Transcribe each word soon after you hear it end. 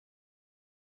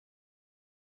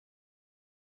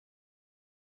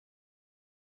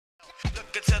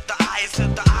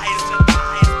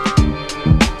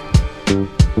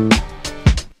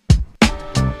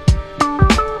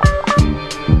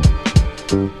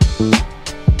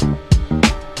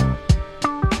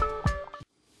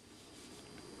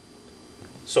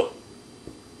So,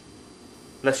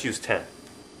 let's use tan.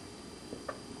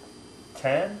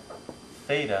 Tan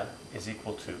theta is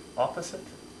equal to opposite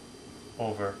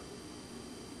over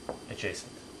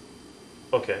adjacent.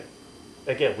 Okay,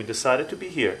 again, we decided to be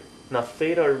here. Now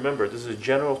theta, remember, this is a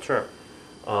general term.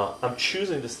 I'm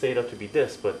choosing this theta to be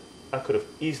this, but I could have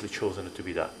easily chosen it to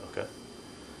be that, okay?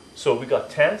 So we got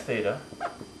tan theta,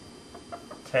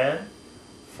 tan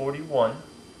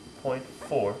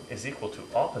 41.4 is equal to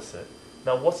opposite.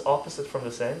 Now what's opposite from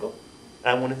this angle?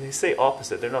 And when they say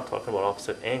opposite, they're not talking about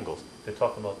opposite angles. They're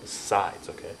talking about the sides,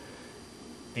 okay?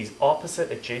 These opposite,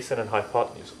 adjacent, and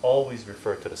hypotenuse always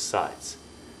refer to the sides.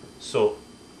 So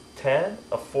tan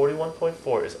of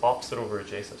 41.4 is opposite over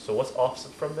adjacent. So what's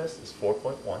opposite from this is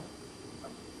 4.1.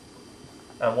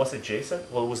 And what's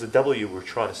adjacent? Well, it was the W we're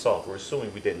trying to solve. We're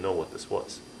assuming we didn't know what this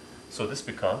was. So this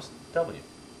becomes W.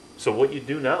 So what you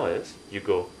do now is you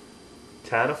go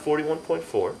tan of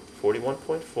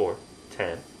 41.4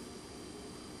 tan,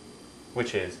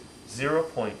 which is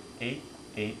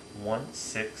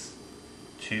 0.8816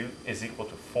 is equal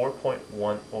to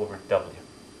 4.1 over W.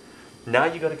 Now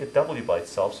you got to get W by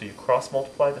itself, so you cross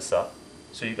multiply this up.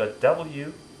 So you got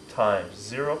W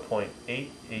times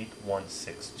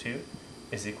 0.88162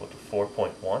 is equal to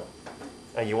 4.1.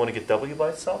 And you want to get W by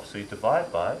itself, so you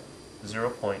divide by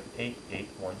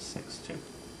 0.88162.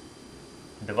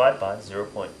 Divide by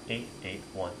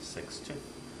 0.88162.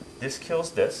 This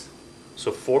kills this,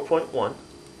 so 4.1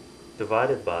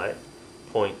 divided by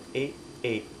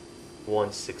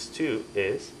 0.88162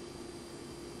 is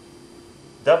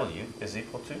W is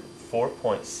equal to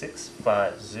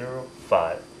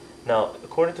 4.6505. Now,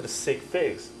 according to the sig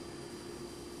figs,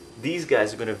 these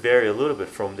guys are going to vary a little bit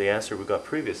from the answer we got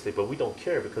previously, but we don't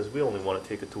care because we only want to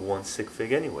take it to one sig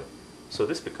fig anyway. So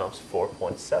this becomes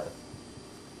 4.7.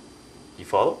 You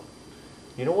follow?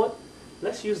 You know what?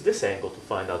 Let's use this angle to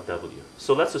find out W.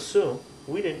 So let's assume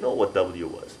we didn't know what W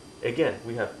was. Again,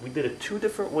 we did it two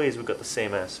different ways, we got the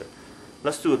same answer.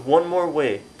 Let's do it one more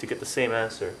way to get the same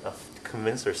answer, to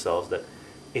convince ourselves that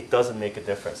it doesn't make a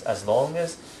difference. As long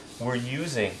as we're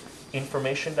using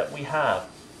information that we have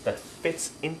that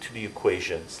fits into the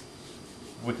equations,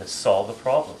 we can solve the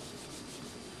problem.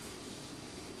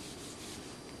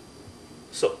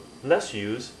 So let's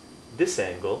use this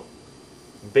angle,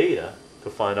 beta,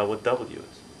 to find out what W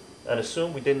is. And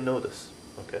assume we didn't know this.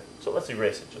 Okay? So let's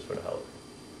erase it just for the hell of it.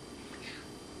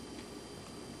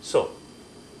 So,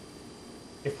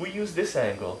 if we use this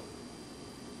angle,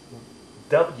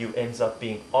 W ends up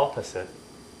being opposite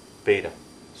beta.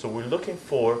 So we're looking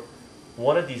for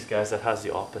one of these guys that has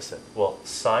the opposite. Well,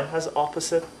 sine has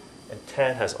opposite and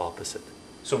tan has opposite.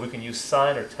 So we can use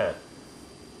sine or tan.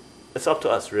 It's up to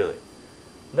us, really.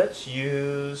 Let's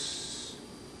use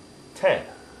tan.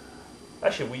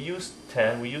 Actually, we use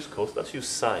tan, we use cos. Let's use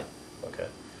sine. Okay.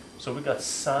 So we got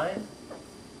sine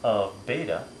of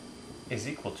beta is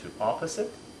equal to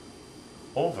opposite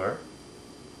over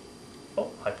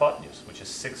hypotenuse, which is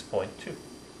 6.2.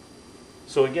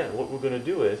 So again, what we're going to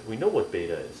do is, we know what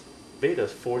beta is. Beta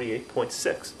is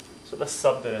 48.6. So let's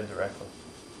sub that in directly.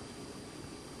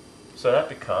 So that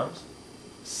becomes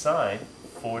sine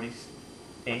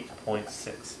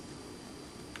 48.6.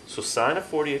 So sine of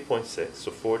 48.6,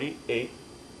 so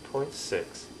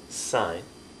 48.6 sine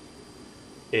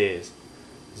is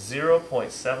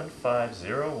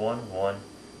 0.75011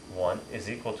 is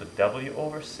equal to W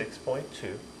over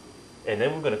 6.2. And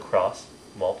then we're going to cross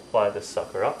multiply this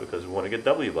sucker up because we want to get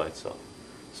W by itself.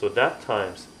 So that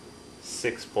times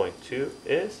 6.2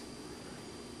 is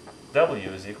W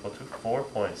is equal to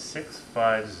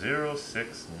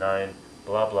 4.65069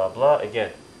 blah blah blah.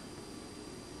 Again,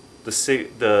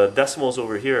 the decimals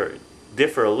over here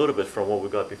differ a little bit from what we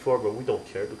got before, but we don't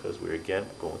care because we're again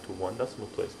going to one decimal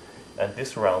place. And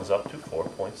this rounds up to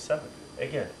 4.7.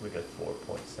 Again, we get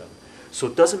 4.7. So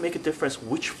it doesn't make a difference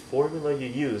which formula you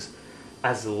use,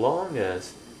 as long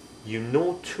as you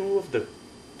know two of the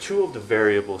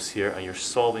variables here and you're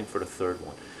solving for the third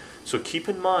one. So keep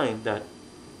in mind that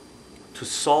to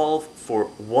solve for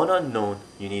one unknown,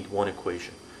 you need one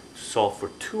equation. To solve for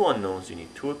two unknowns, you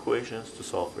need two equations. To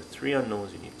solve for three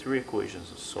unknowns, you need three equations,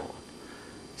 and so on.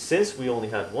 Since we only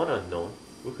had one unknown,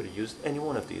 we could have used any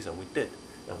one of these, and we did.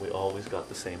 And we always got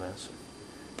the same answer.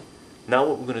 Now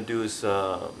what we're going to do is,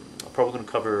 I'm probably going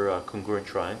to cover congruent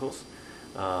triangles.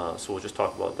 So we'll just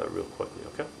talk about that real quickly,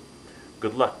 okay?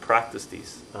 Good luck. Practice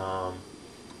these.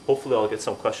 Hopefully I'll get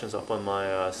some questions up on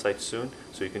my site soon,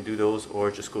 so you can do those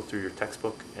or just go through your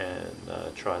textbook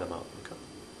and try them out. Okay.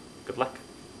 Good luck.